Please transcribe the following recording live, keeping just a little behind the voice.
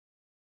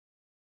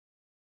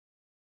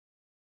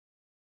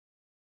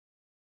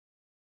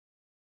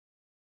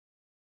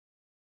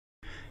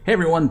Hey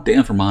everyone,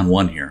 Dan from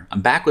On1 here. I'm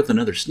back with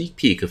another sneak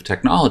peek of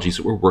technologies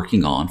that we're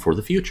working on for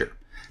the future.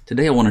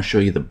 Today I want to show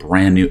you the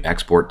brand new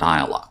export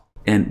dialog.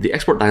 And the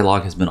export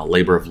dialog has been a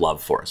labor of love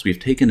for us. We've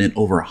taken in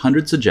over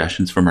 100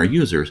 suggestions from our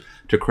users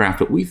to craft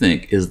what we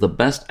think is the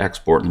best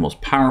export and the most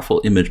powerful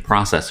image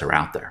processor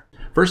out there.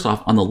 First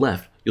off, on the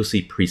left, you'll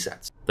see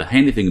presets. The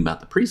handy thing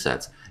about the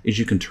presets is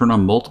you can turn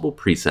on multiple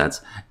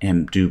presets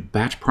and do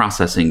batch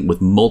processing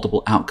with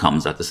multiple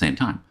outcomes at the same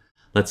time.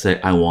 Let's say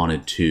I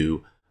wanted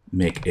to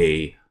make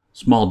a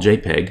small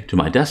JPEG to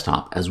my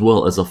desktop as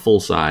well as a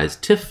full-size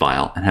TIFF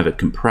file and have it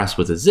compressed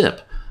with a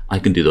zip. I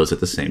can do those at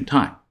the same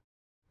time.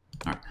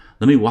 All right,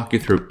 let me walk you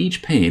through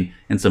each pane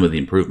and some of the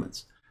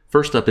improvements.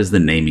 First up is the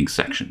naming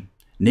section.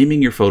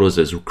 Naming your photos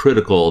is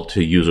critical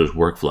to users'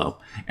 workflow,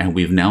 and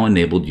we've now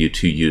enabled you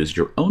to use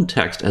your own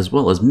text as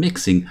well as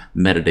mixing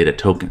metadata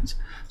tokens.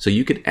 So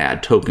you could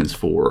add tokens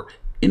for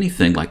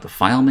anything like the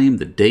file name,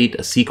 the date,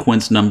 a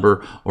sequence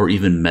number, or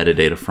even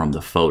metadata from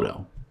the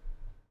photo.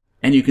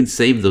 And you can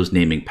save those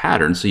naming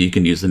patterns so you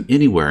can use them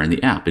anywhere in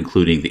the app,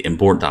 including the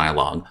import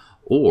dialog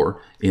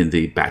or in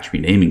the batch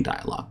renaming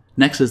dialog.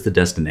 Next is the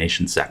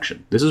destination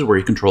section. This is where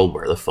you control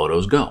where the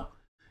photos go.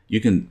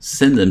 You can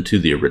send them to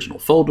the original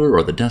folder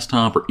or the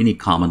desktop or any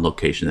common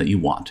location that you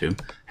want to,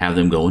 have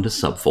them go into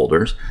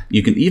subfolders.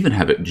 You can even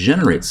have it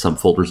generate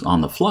subfolders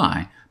on the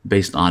fly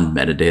based on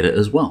metadata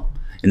as well.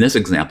 In this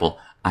example,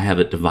 I have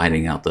it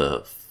dividing out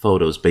the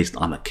photos based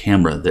on the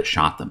camera that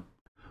shot them.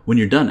 When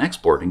you're done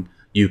exporting,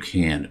 you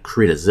can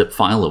create a zip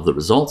file of the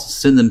results,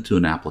 send them to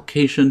an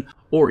application,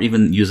 or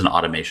even use an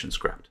automation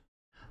script.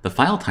 The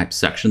file type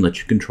section lets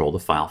you control the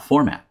file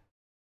format.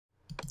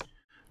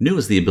 New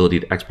is the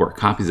ability to export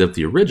copies of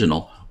the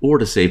original or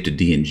to save to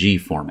DNG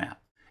format.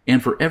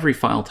 And for every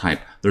file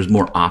type, there's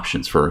more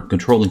options for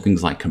controlling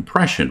things like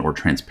compression or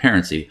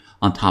transparency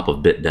on top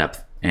of bit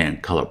depth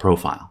and color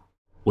profile.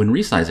 When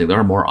resizing, there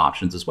are more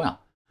options as well.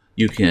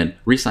 You can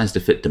resize to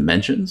fit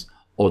dimensions,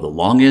 or the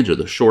long edge or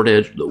the short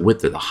edge, the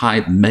width or the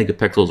height,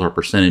 megapixels or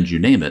percentage, you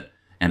name it.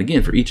 And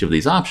again, for each of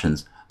these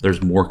options,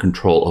 there's more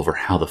control over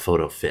how the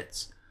photo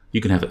fits.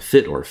 You can have it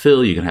fit or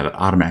fill, you can have it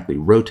automatically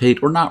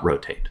rotate or not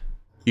rotate.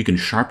 You can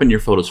sharpen your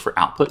photos for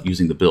output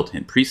using the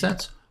built-in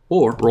presets,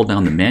 or roll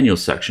down the manual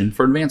section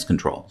for advanced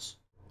controls.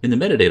 In the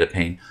metadata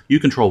pane, you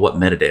control what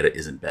metadata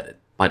is embedded.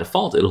 By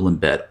default, it'll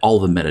embed all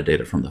the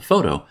metadata from the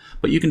photo,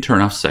 but you can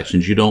turn off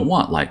sections you don't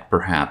want, like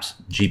perhaps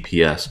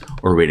GPS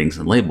or ratings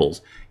and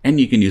labels, and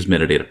you can use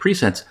metadata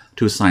presets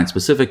to assign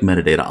specific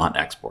metadata on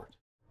export.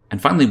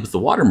 And finally, with the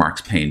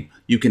watermarks pane,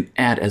 you can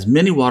add as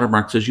many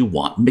watermarks as you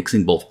want,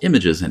 mixing both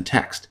images and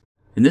text.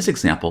 In this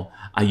example,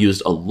 I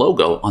used a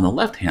logo on the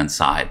left-hand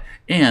side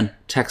and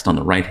text on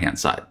the right-hand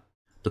side.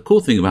 The cool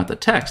thing about the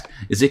text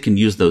is it can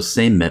use those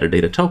same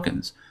metadata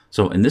tokens.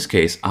 So in this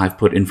case, I've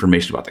put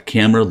information about the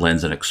camera,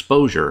 lens, and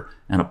exposure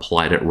and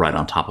applied it right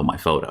on top of my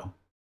photo.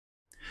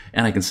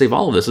 And I can save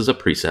all of this as a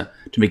preset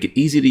to make it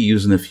easy to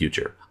use in the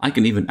future. I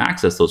can even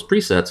access those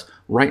presets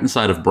right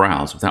inside of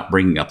Browse without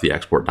bringing up the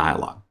export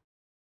dialog.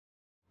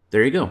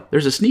 There you go.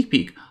 There's a sneak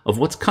peek of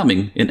what's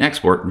coming in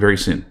export very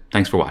soon.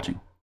 Thanks for watching.